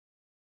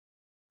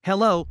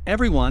Hello,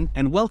 everyone,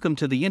 and welcome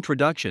to the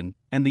introduction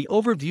and the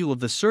overview of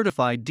the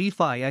Certified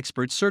DeFi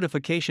Expert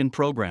Certification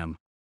Program.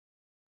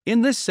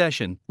 In this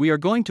session, we are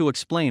going to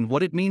explain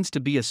what it means to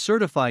be a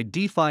certified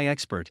DeFi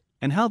expert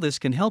and how this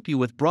can help you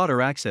with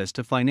broader access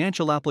to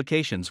financial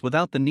applications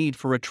without the need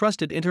for a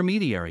trusted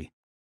intermediary.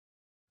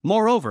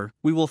 Moreover,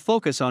 we will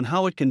focus on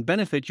how it can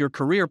benefit your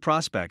career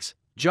prospects,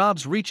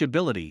 jobs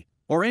reachability,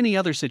 or any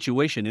other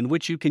situation in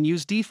which you can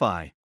use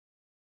DeFi.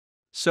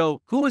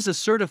 So, who is a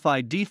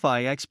Certified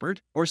DeFi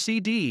Expert, or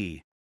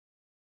CDE?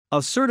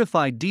 A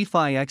Certified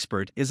DeFi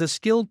Expert is a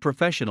skilled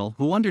professional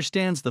who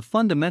understands the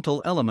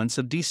fundamental elements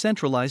of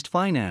decentralized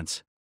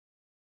finance.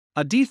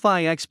 A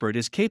DeFi expert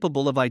is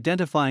capable of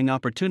identifying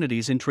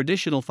opportunities in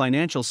traditional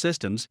financial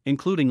systems,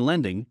 including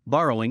lending,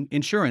 borrowing,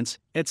 insurance,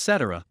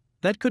 etc.,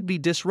 that could be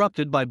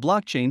disrupted by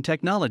blockchain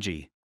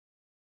technology.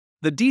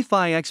 The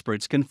DeFi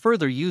experts can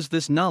further use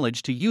this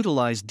knowledge to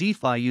utilize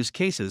DeFi use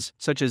cases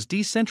such as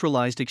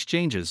decentralized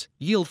exchanges,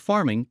 yield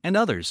farming, and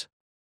others.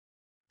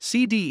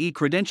 CDE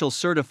credential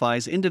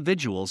certifies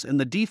individuals in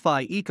the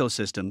DeFi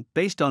ecosystem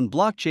based on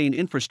blockchain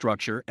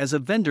infrastructure as a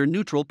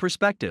vendor-neutral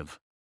perspective.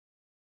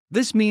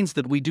 This means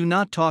that we do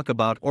not talk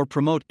about or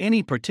promote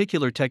any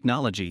particular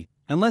technology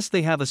unless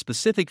they have a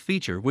specific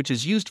feature which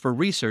is used for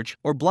research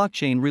or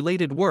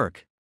blockchain-related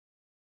work.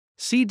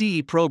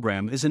 CDE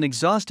program is an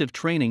exhaustive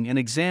training and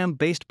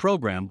exam-based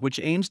program which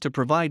aims to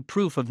provide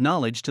proof of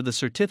knowledge to the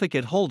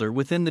certificate holder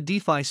within the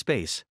DeFi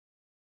space.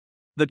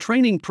 The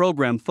training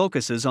program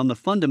focuses on the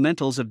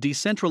fundamentals of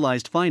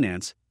decentralized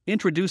finance,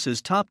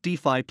 introduces top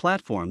DeFi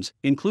platforms,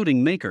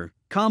 including Maker,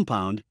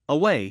 Compound,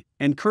 Away,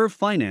 and Curve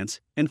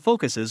Finance, and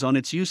focuses on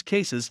its use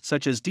cases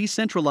such as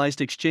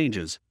decentralized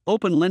exchanges,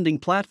 open lending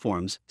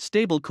platforms,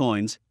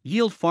 stablecoins,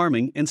 yield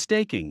farming, and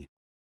staking.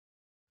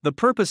 The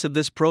purpose of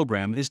this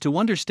program is to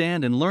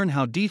understand and learn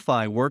how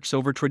DeFi works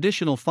over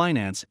traditional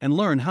finance and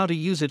learn how to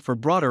use it for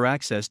broader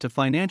access to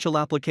financial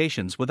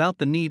applications without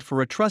the need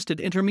for a trusted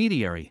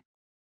intermediary.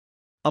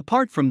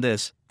 Apart from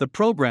this, the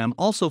program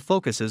also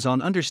focuses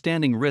on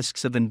understanding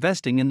risks of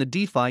investing in the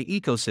DeFi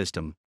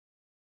ecosystem.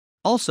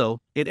 Also,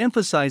 it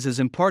emphasizes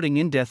imparting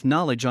in-depth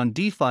knowledge on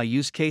DeFi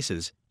use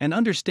cases and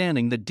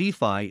understanding that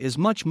DeFi is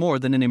much more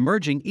than an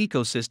emerging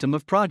ecosystem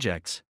of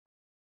projects.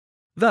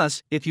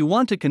 Thus, if you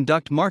want to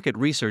conduct market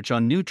research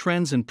on new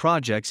trends and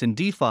projects in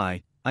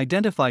DeFi,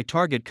 identify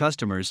target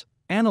customers,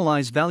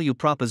 analyze value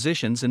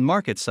propositions and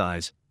market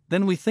size,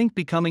 then we think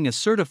becoming a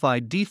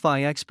certified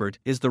DeFi expert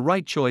is the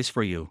right choice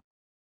for you.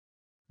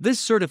 This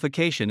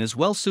certification is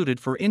well suited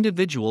for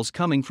individuals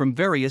coming from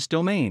various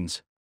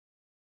domains.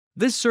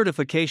 This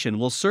certification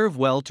will serve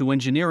well to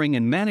engineering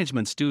and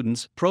management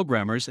students,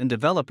 programmers and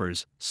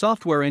developers,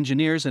 software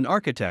engineers and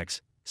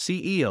architects,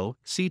 CEO,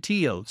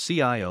 CTO,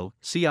 CIO,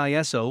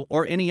 CISO,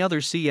 or any other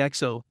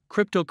CXO,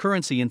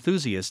 cryptocurrency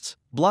enthusiasts,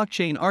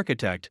 blockchain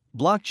architect,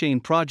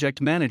 blockchain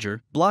project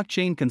manager,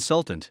 blockchain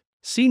consultant,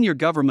 senior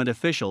government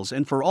officials,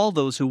 and for all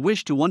those who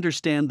wish to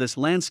understand this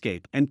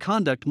landscape and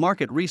conduct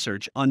market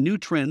research on new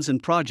trends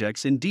and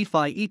projects in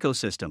DeFi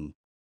ecosystem.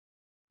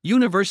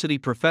 University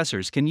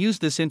professors can use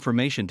this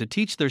information to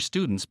teach their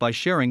students by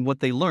sharing what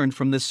they learned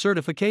from this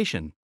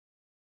certification.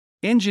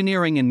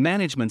 Engineering and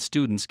management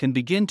students can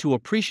begin to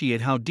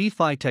appreciate how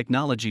DeFi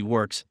technology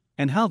works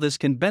and how this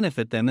can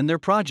benefit them in their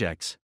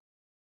projects.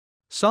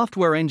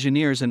 Software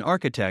engineers and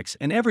architects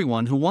and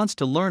everyone who wants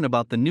to learn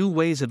about the new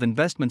ways of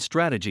investment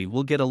strategy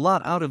will get a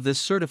lot out of this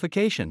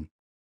certification.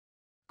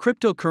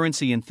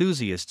 Cryptocurrency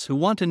enthusiasts who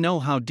want to know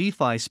how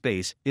DeFi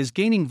space is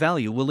gaining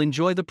value will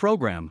enjoy the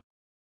program.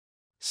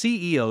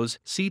 CEOs,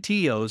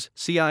 CTOs,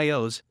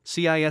 CIOs,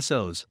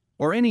 CISOs,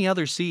 or any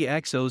other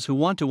CXOs who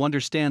want to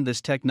understand this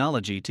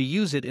technology to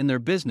use it in their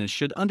business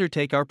should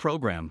undertake our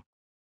program.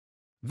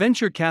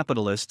 Venture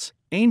capitalists,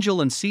 angel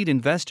and seed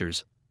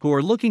investors, who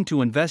are looking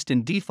to invest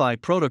in DeFi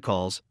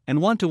protocols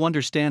and want to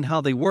understand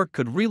how they work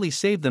could really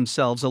save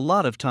themselves a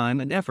lot of time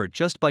and effort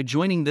just by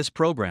joining this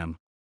program.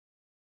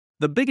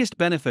 The biggest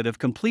benefit of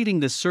completing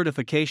this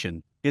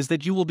certification is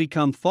that you will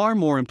become far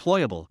more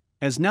employable,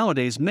 as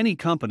nowadays many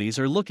companies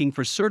are looking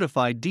for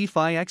certified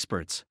DeFi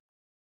experts.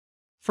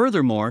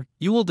 Furthermore,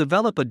 you will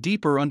develop a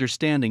deeper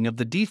understanding of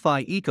the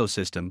DeFi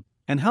ecosystem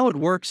and how it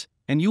works,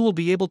 and you will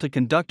be able to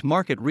conduct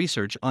market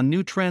research on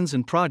new trends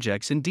and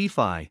projects in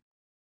DeFi.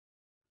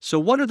 So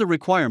what are the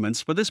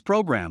requirements for this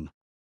program?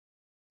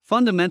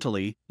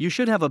 Fundamentally, you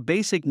should have a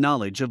basic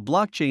knowledge of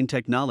blockchain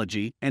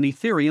technology and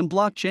Ethereum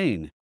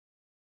blockchain.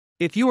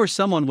 If you are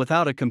someone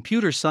without a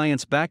computer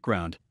science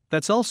background,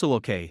 that's also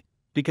okay,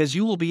 because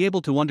you will be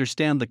able to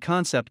understand the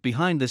concept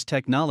behind this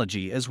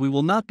technology, as we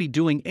will not be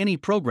doing any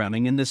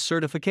programming in this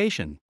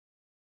certification.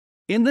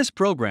 In this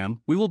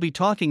program, we will be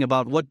talking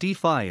about what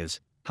DeFi is,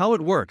 how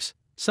it works,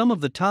 some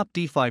of the top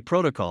DeFi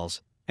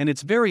protocols, and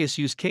its various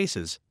use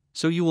cases,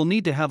 so you will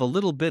need to have a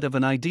little bit of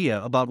an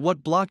idea about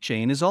what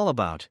blockchain is all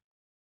about.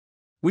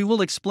 We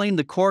will explain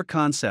the core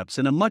concepts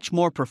in a much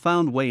more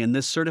profound way in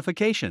this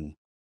certification.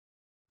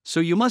 So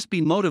you must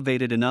be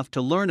motivated enough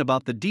to learn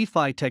about the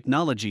DeFi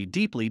technology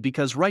deeply,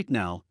 because right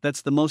now,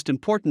 that's the most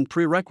important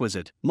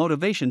prerequisite,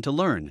 motivation to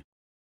learn.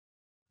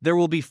 There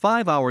will be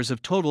 5 hours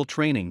of total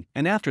training,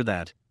 and after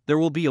that, there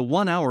will be a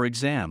 1-hour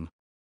exam.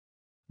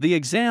 The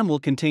exam will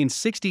contain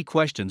 60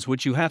 questions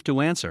which you have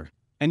to answer,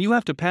 and you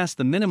have to pass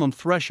the minimum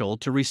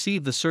threshold to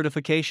receive the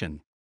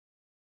certification.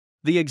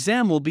 The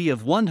exam will be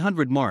of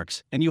 100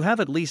 marks, and you have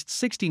at least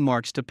 60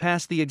 marks to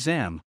pass the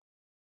exam.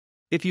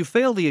 If you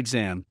fail the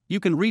exam, you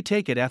can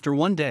retake it after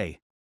 1 day.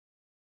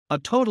 A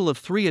total of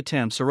 3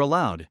 attempts are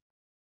allowed.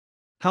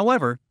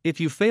 However, if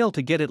you fail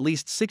to get at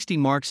least 60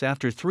 marks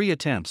after 3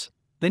 attempts,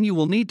 then you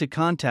will need to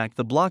contact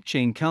the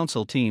Blockchain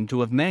Council team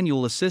to have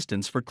manual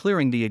assistance for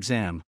clearing the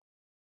exam.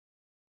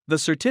 The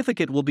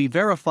certificate will be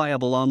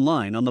verifiable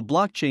online on the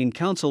Blockchain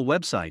Council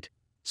website,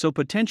 so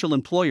potential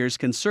employers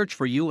can search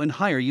for you and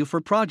hire you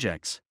for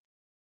projects.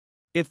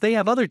 If they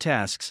have other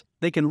tasks,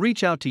 they can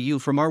reach out to you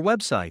from our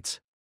websites.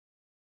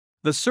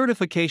 The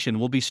certification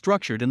will be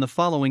structured in the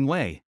following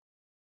way.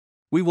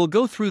 We will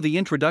go through the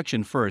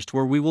introduction first,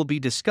 where we will be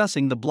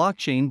discussing the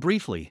blockchain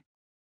briefly.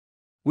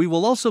 We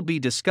will also be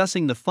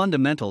discussing the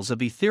fundamentals of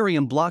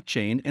Ethereum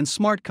blockchain and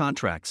smart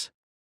contracts.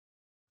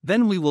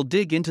 Then we will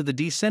dig into the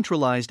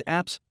decentralized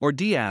apps, or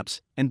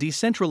DApps, and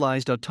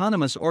decentralized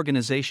autonomous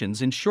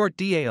organizations, in short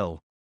DAO.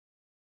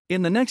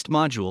 In the next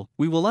module,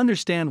 we will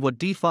understand what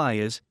DeFi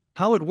is,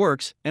 how it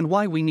works, and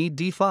why we need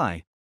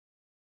DeFi.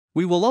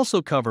 We will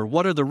also cover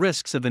what are the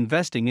risks of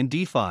investing in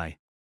DeFi.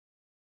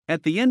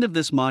 At the end of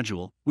this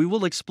module, we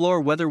will explore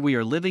whether we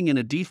are living in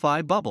a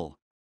DeFi bubble.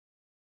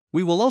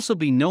 We will also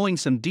be knowing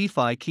some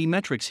DeFi key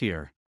metrics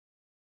here.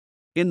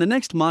 In the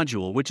next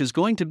module, which is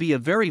going to be a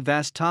very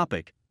vast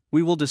topic,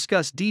 we will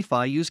discuss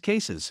DeFi use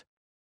cases.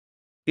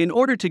 In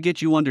order to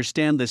get you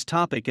understand this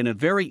topic in a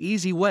very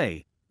easy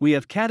way, we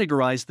have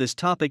categorized this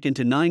topic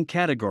into 9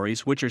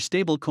 categories, which are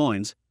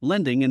stablecoins,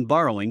 lending and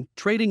borrowing,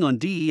 trading on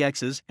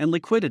DEXs and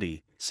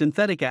liquidity,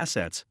 synthetic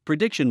assets,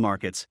 prediction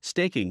markets,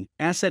 staking,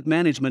 asset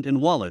management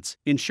and wallets,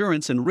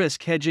 insurance and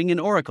risk hedging, and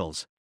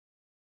oracles.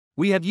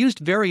 We have used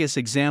various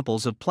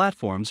examples of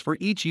platforms for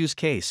each use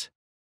case.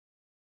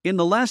 In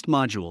the last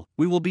module,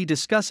 we will be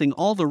discussing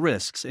all the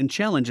risks and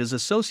challenges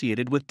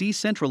associated with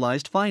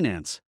decentralized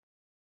finance.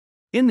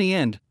 In the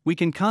end, we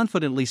can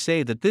confidently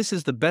say that this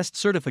is the best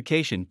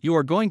certification you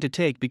are going to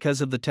take because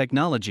of the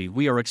technology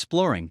we are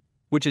exploring,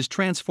 which is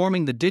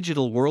transforming the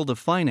digital world of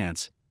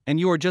finance,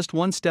 and you are just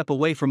one step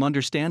away from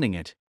understanding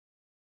it.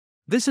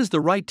 This is the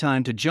right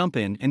time to jump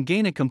in and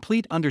gain a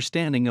complete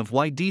understanding of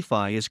why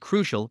DeFi is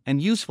crucial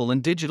and useful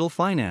in digital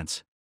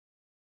finance.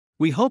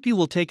 We hope you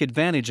will take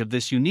advantage of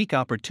this unique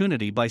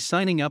opportunity by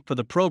signing up for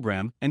the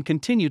program and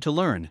continue to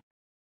learn.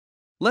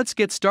 Let's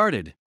get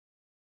started.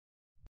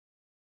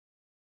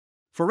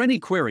 For any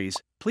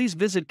queries, please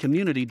visit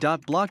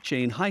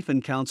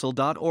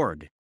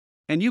community.blockchain-council.org.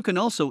 And you can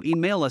also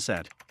email us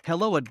at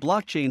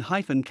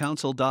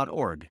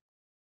hello@blockchain-council.org.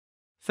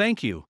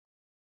 Thank you.